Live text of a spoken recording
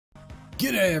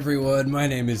G'day everyone, my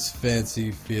name is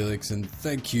FancyFelix and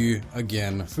thank you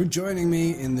again for joining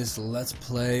me in this Let's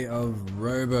Play of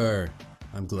Robbo.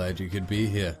 I'm glad you could be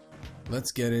here.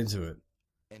 Let's get into it.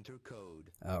 Enter code.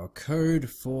 Our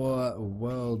code for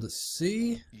World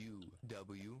C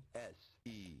UWSEX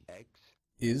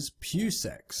is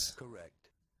Pewsex. correct.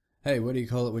 Hey, what do you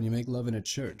call it when you make love in a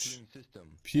church? Entering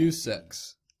system.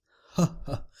 Pewsex.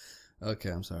 Haha.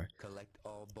 Okay, I'm sorry. Collect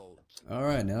all bolts.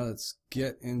 Alright, now let's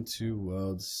get into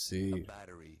World C.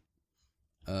 Battery.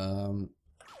 I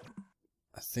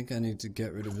think I need to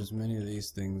get rid of as many of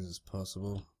these things as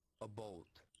possible. A bolt.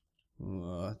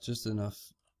 Just enough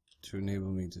to enable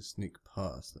me to sneak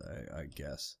past, I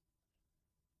guess.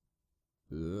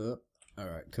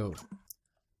 Alright, cool.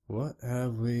 What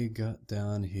have we got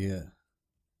down here?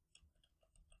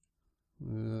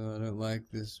 I don't like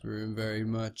this room very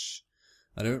much.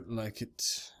 I don't like it.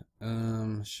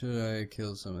 Should I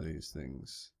kill some of these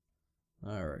things?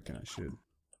 I reckon I should.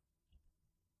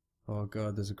 Oh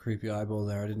god, there's a creepy eyeball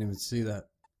there. I didn't even see that.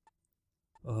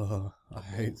 Oh, I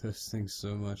hate those things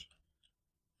so much.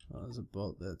 Oh, there's a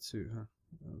bolt there too, huh?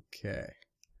 Okay.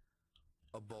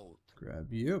 A bolt.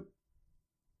 Grab you.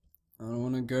 I don't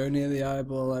want to go near the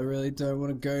eyeball. I really don't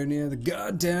want to go near the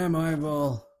goddamn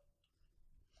eyeball.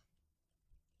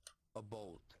 A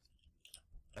bolt.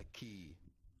 A key.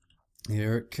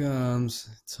 Here it comes.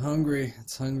 It's hungry.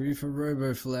 It's hungry for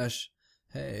Robbo flesh.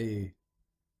 Hey.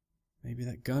 Maybe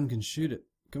that gun can shoot it.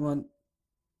 Come on.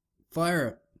 Fire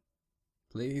it.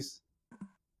 Please.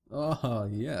 Oh,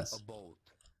 yes. A bolt.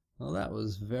 Well, that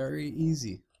was very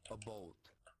easy. A bolt.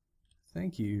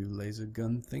 Thank you, laser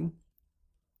gun thing.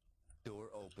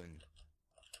 Door open.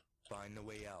 Find the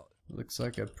way out. Looks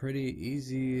like a pretty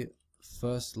easy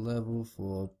first level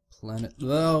for planet.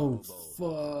 Oh,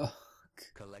 fuck.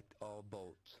 Collect all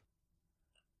bolts.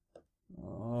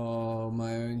 Oh,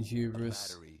 my own hubris.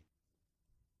 Battery.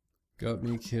 Got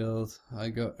me killed. I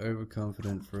got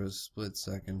overconfident for a split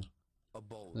second. A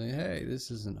bolt. Like, hey, this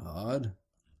isn't hard.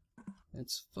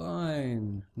 It's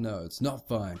fine. No, it's not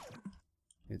fine.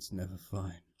 It's never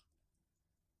fine.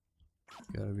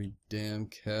 Gotta be damn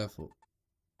careful.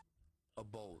 A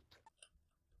bolt.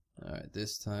 Alright,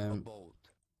 this A time bolt.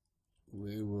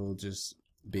 we will just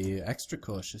be extra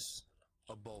cautious.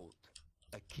 A bolt.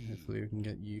 A key. Hopefully we can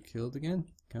get you killed again,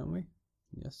 can't we?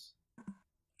 Yes.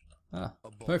 Ah, A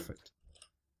bolt. perfect.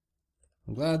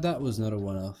 I'm glad that was not a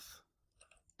one-off.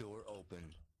 Door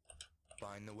open.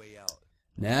 Find the way out.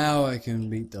 Now I can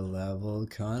beat the level,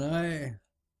 can't I?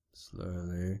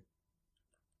 Slowly.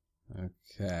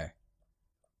 Okay.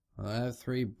 Well, I have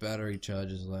 3 battery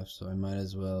charges left, so I might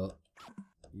as well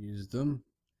use them.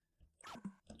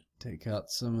 Take out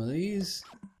some of these.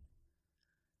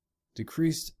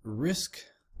 Decreased risk.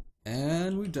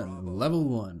 And we've done level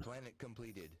 1. Planet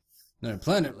completed. No,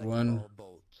 planet Collect 1. all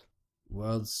bolts.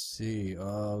 World C.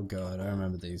 Oh god, I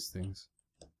remember these things.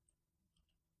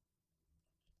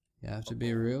 You have to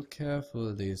be real careful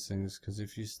of these things, because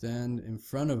if you stand in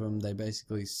front of them, they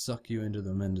basically suck you into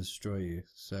them and destroy you.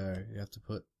 So you have to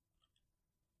put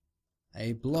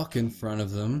a block in front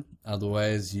of them,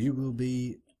 otherwise you will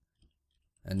be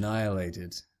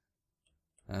annihilated.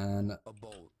 And A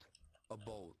bolt. A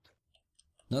bolt.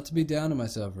 not to be down on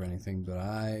myself or anything, but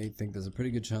I think there's a pretty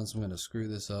good chance I'm going to screw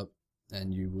this up,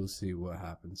 and you will see what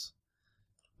happens.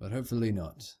 But hopefully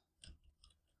not.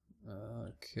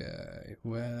 Okay,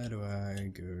 where do I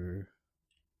go?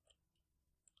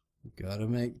 Gotta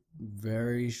make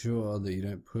very sure that you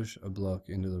don't push a block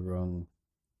into the wrong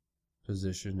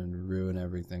position and ruin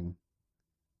everything.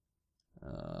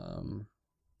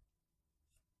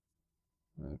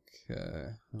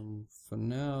 Okay, for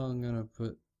now I'm gonna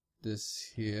put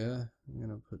this here. I'm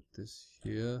gonna put this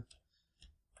here.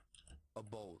 A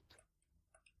bolt.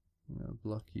 I'm gonna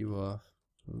block you off.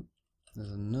 Oop,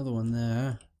 there's another one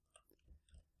there.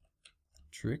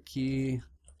 Tricky.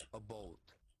 A bolt.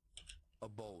 A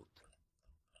bolt.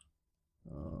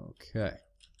 Okay.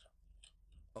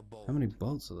 A bolt. How many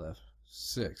bolts are left?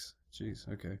 6. Jeez,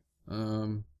 okay.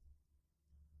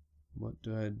 What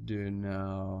do I do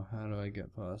now? How do I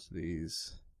get past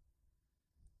these?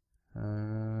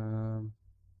 You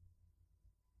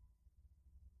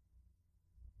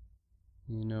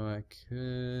know, I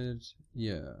could...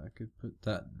 yeah, I could put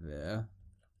that there.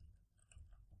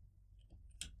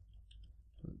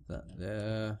 Put that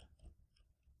there.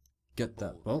 Get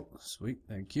that bolt. Sweet,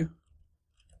 thank you.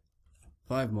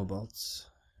 5 more bolts.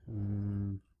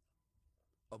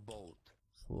 A bolt.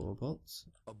 4 bolts.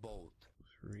 A bolt.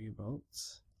 3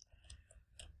 bolts.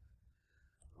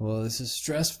 Well, this is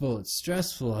stressful. It's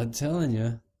stressful, I'm telling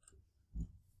you.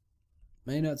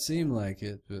 May not seem like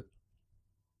it, but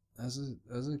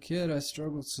as a kid, I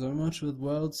struggled so much with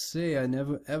World C. I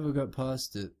never ever got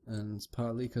past it, and it's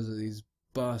partly because of these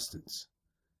bastards.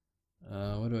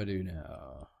 What do I do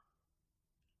now?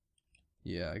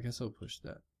 Yeah, I guess I'll push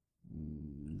that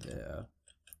there.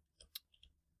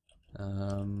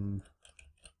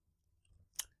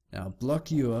 Now block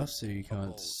you off so you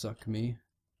can't suck me,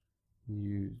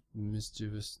 you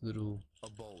mischievous little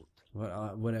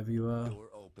whatever you are. Door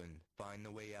open. Find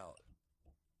the way out.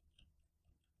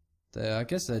 I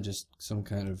guess they're just some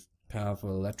kind of powerful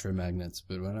electromagnets,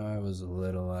 but when I was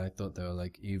little I thought they were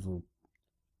like evil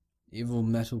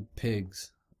metal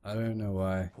pigs. I don't know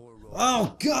why.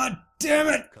 Oh god damn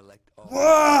it!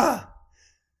 Ah!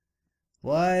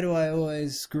 Why do I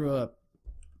always screw up?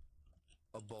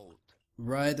 A bolt.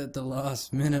 Right at the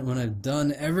last minute when I've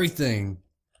done everything.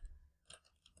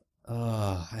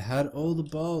 Ah, I had all the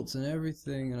bolts and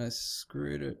everything and I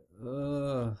screwed it.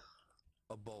 Ugh.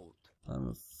 A bolt. I'm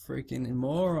a freaking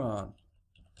moron.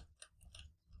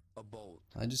 A bolt.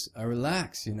 I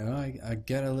relax, you know, I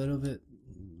get a little bit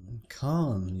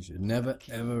calm. You should never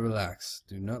ever relax.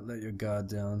 Do not let your guard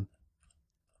down.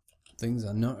 Things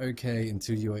are not okay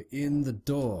until you are in the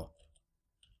door.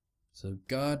 So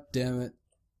god damn it,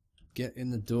 get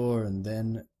in the door and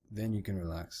then you can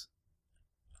relax.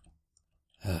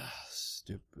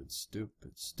 Stupid.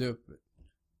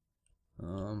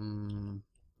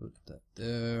 Put that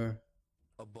there.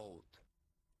 A bolt.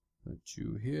 Put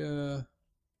you here.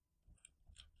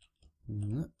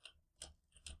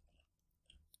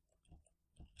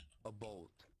 A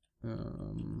bolt.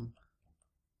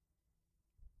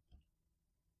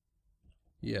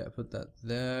 Yeah, put that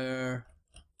there.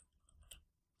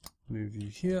 Move you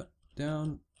here,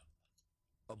 down.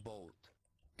 A bolt.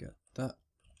 Get that.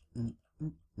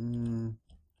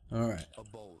 Alright. A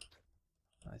bolt.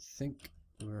 I think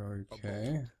we're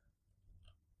okay.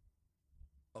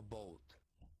 A bolt.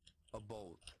 A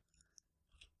bolt.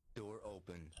 Door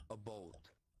open. A bolt.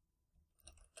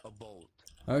 A bolt.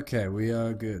 Okay, we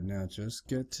are good. Now just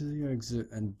get to the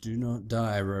exit and do not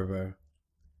die, Robbo.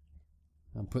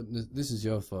 I'm putting this is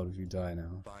your fault if you die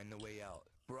now. Find the way out.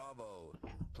 Bravo.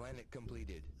 Planet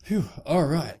completed. Phew,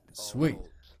 alright, sweet.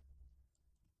 Bolts.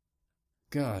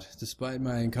 God, despite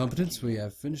my incompetence, we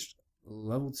have finished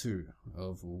level 2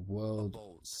 of World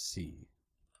C.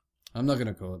 I'm not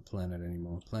gonna call it planet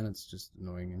anymore. Planet's just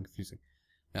annoying and confusing.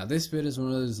 Now this bit is one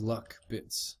of those luck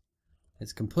bits.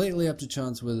 It's completely up to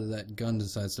chance whether that gun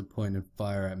decides to point and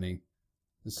fire at me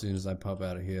as soon as I pop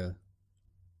out of here.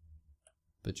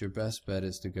 But your best bet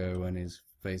is to go when he's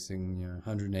facing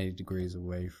 180 degrees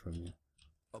away from you.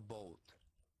 A bolt.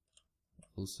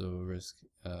 Also a risk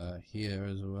here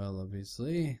as well,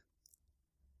 obviously.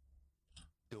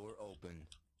 Door open.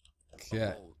 Okay.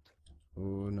 A bolt.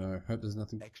 Oh no, hope there's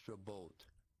nothing. Extra bolt.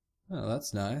 Oh,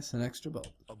 that's nice, an extra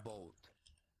bolt. A bolt.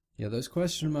 Yeah, those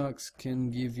question marks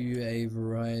can give you a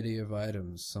variety of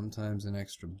items. Sometimes an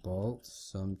extra bolt,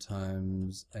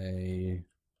 sometimes an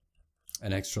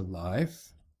extra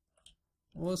life,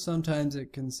 or sometimes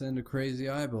it can send a crazy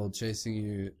eyeball chasing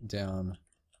you down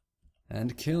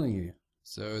and killing you.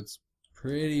 So it's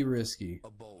pretty risky A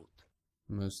bolt.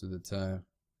 most of the time.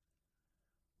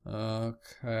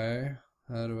 Okay,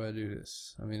 how do I do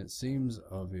this? I mean, it seems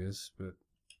obvious, but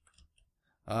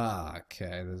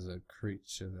okay, there's a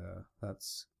creature there.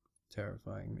 That's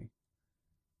terrifying me.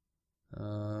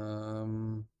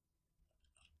 I'm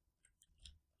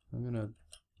gonna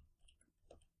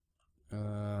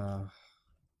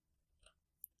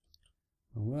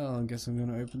well, I guess I'm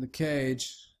gonna open the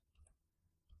cage.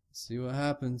 See what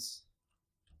happens.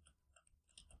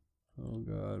 Oh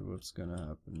god, what's gonna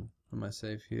happen? Am I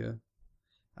safe here?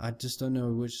 I just don't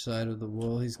know which side of the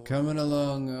wall he's coming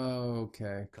along. Oh,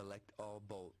 okay. Collect all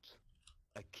bolts.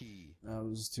 A key. That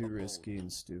was too risky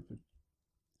and stupid.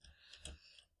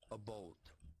 A bolt.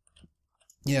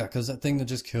 Yeah, because that thing that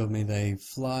just killed me, they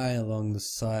fly along the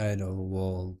side of a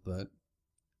wall, but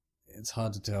it's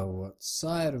hard to tell what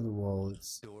side of the wall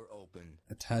it's Door open.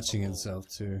 attaching itself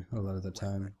to a lot of the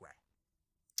time. Whack.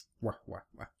 Wah, wah,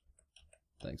 wah.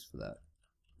 Thanks for that.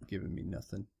 Giving me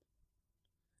nothing.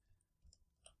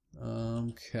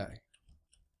 Okay.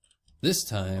 This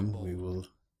time we will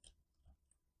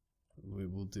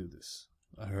do this.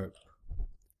 I hope.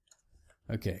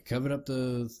 Okay, covered up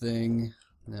the thing.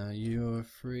 Now you're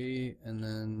free, and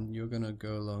then you're gonna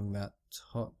go along that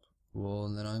top wall,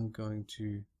 and then I'm going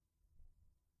to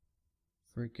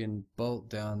freaking bolt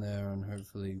down there, and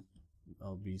hopefully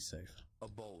I'll be safe. A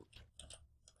bolt.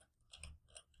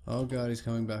 Oh god, he's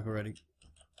coming back already.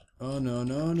 Oh no,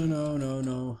 no, no, no, no,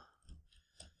 no.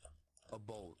 A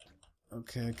bolt.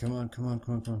 Okay, come on, come on,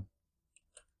 come on, come on.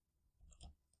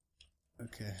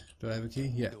 Okay. Do I have a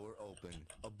key? Yeah. Door open.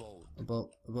 A bolt. A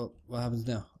bolt. A bolt. What happens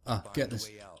now? Ah, Find get the this.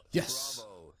 way out. Yes!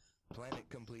 Bravo. Planet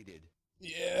completed.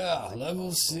 Yeah,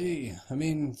 level C. I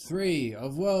mean, 3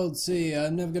 of World C.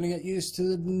 I'm never gonna get used to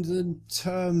the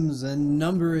terms and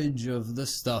numberage of the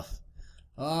stuff.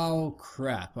 Oh,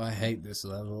 crap. I hate this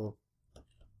level.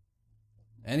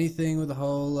 Anything with a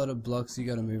whole lot of blocks you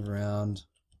gotta move around.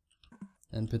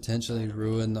 And potentially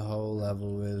ruin the whole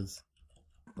level with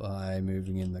by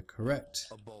moving in the correct.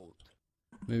 A bolt.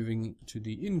 Moving to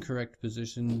the incorrect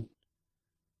position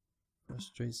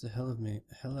frustrates the hell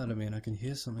out of me, and I can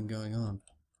hear something going on.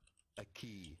 A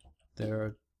key. There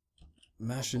are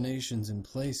machinations in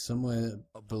place somewhere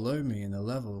below me in the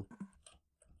level.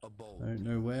 A bolt. I don't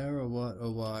know where or what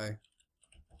or why,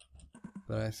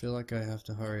 but I feel like I have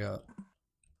to hurry up.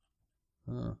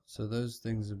 Oh, so those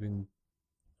things have been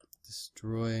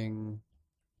destroying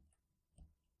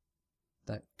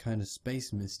that kind of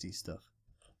space misty stuff.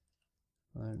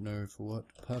 I don't know for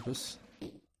what purpose.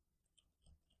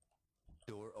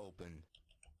 Door open.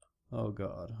 Oh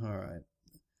god, alright.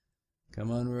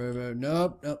 Come on, Robo.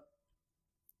 Nope, nope.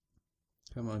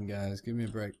 Come on, guys, give me a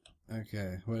break.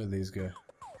 Okay, where do these go?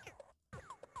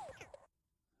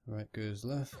 Right goes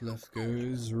left, left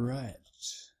goes right.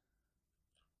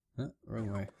 Huh,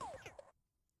 wrong way.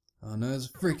 Oh no, there's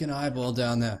a freaking eyeball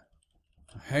down there.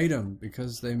 I hate them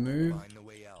because they move Find the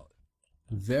way out.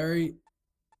 very...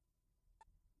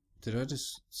 Did I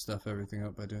just stuff everything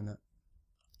up by doing that?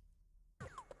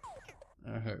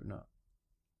 I hope not.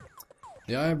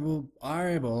 The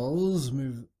eyeballs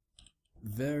move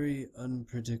very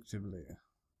unpredictably.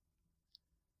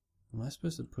 Am I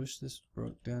supposed to push this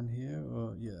rock down here?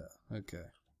 Or yeah, okay.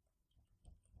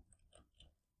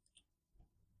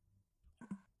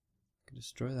 Can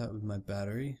destroy that with my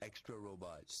battery. Extra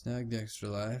robot. Snag the extra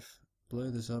life.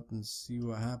 Blow this up and see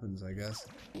what happens, I guess.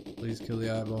 Please kill the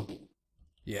eyeball.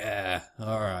 Yeah,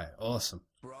 alright, awesome.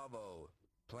 Bravo.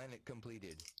 Planet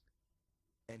completed.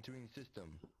 Entering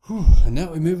system. Whew, and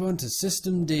now we move on to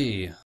System D.